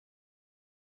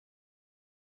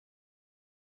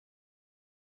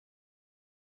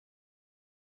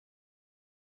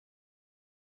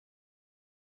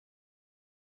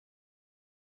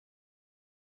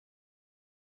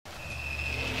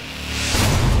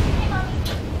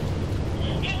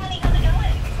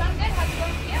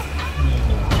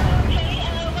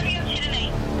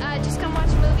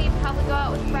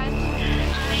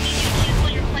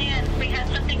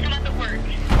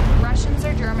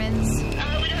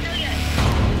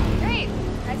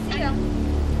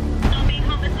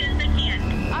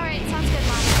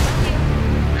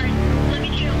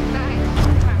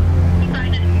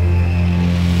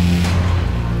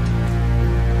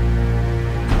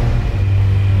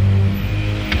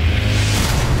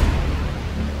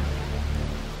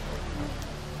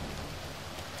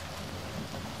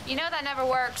You know that never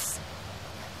works.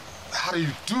 How do you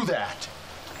do that?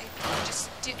 I just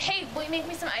do. Hey, will you make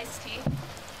me some iced tea?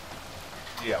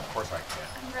 Yeah, of course I can.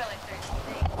 I'm really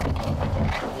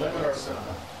thirsty. Lemon or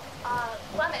cinnamon?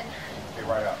 Lemon. Okay,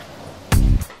 right up.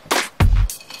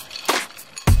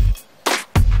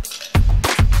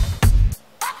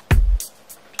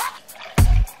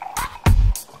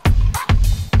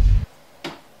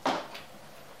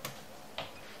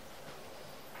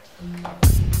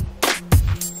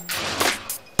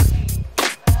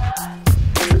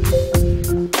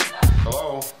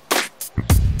 Hello?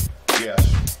 Yes.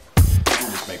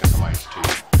 I'm just making some iced tea.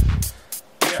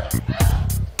 Yeah.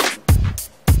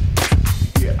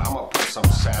 Yeah, I'm gonna put some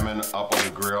salmon up on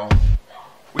the grill.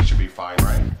 We should be fine,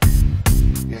 right?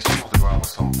 Yeah, she wants to go out with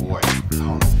some boy. I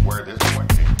don't know where this boy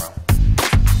came from.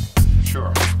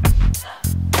 Sure.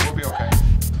 We'll be okay.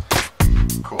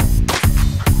 Cool.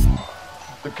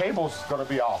 The cable's gonna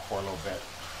be off for a little bit.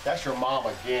 That's your mom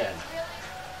again.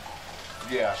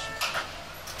 Yes.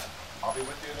 I'll be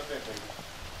with you in a bit, baby.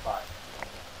 Bye.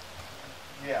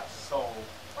 Yes, so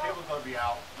cable's gonna be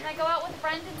out. Can I go out with a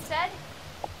friend instead?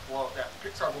 Well, that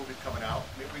Pixar movie's coming out.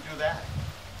 Maybe we do that.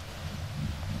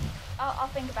 I'll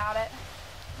think about it.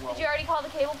 Well, Did you already call the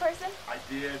cable person? I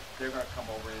did. They're gonna come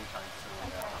over anytime soon.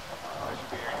 They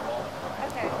should be here any moment.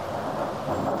 Okay.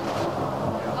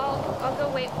 I'll go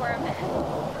wait for him.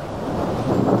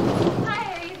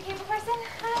 Hi, are you the cable person?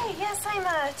 Hi, yes, I'm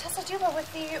Tessa Duba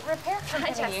with the repair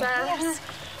company. Hi, Tessa. Yes.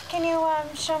 Can you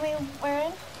show me where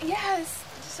in? Yes,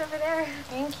 just over there.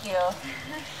 Thank you.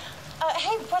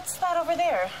 Hey, what's that over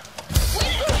there?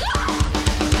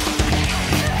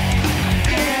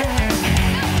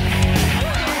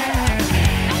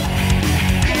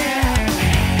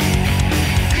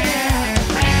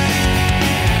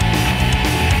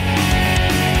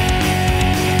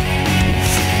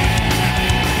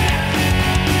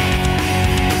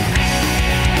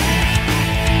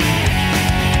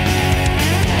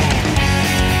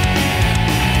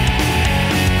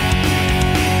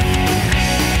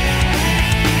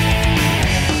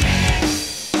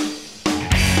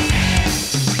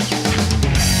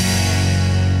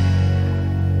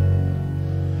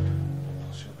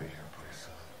 She'll be here pretty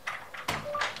soon.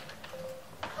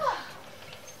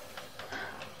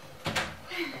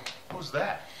 Who's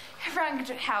that? Front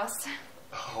house.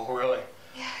 Oh, really?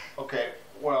 Yeah. Okay,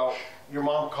 well, your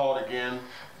mom called again,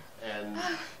 and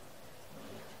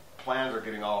plans are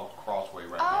getting all crossway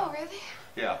right now. Oh, really?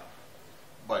 Yeah,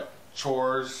 but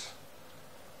chores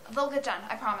They'll get done,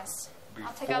 I promise.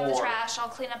 I'll take out the Before- trash, I'll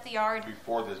clean up the yard.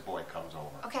 before this boy comes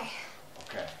over. Okay,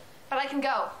 Okay. but I can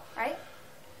go, right?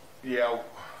 Yeah,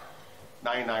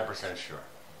 99% sure.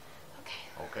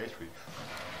 Okay. Okay, sweet.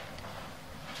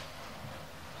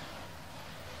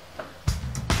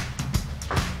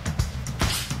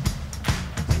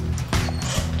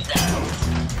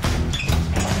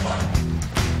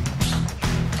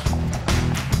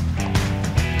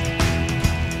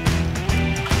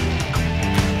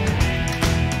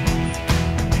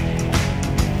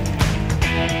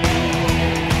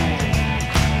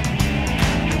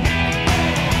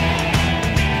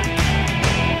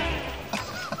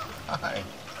 Hi.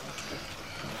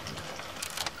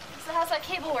 So how's that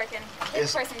cable working?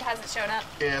 This person hasn't shown up.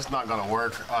 Yeah, it's not gonna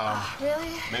work. Really?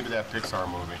 Maybe that Pixar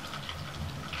movie.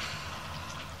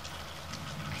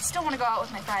 I still want to go out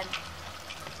with my friend.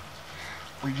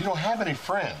 Well, you don't have any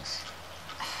friends.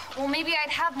 Well, maybe I'd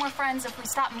have more friends if we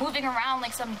stopped moving around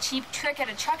like some cheap trick at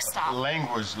a truck stop.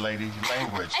 Language, lady,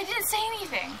 language. I didn't say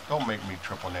anything. Don't make me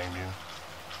triple name you.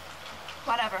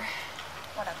 Whatever.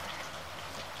 Whatever.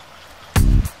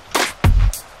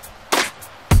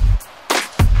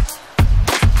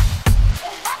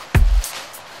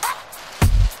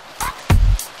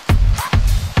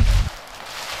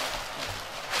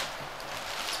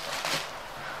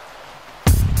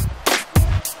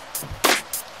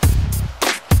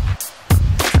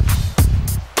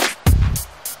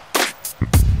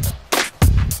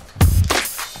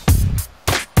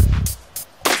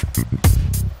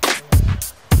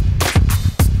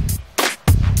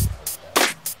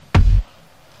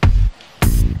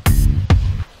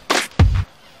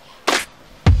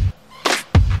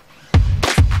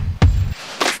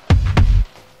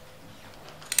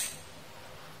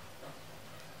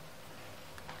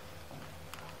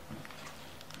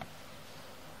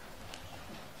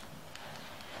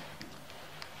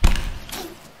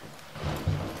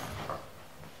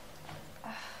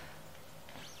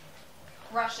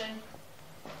 Russian.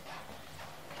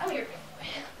 Come here,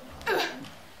 big boy.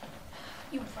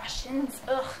 You Russians.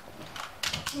 Ugh.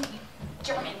 You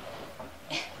German.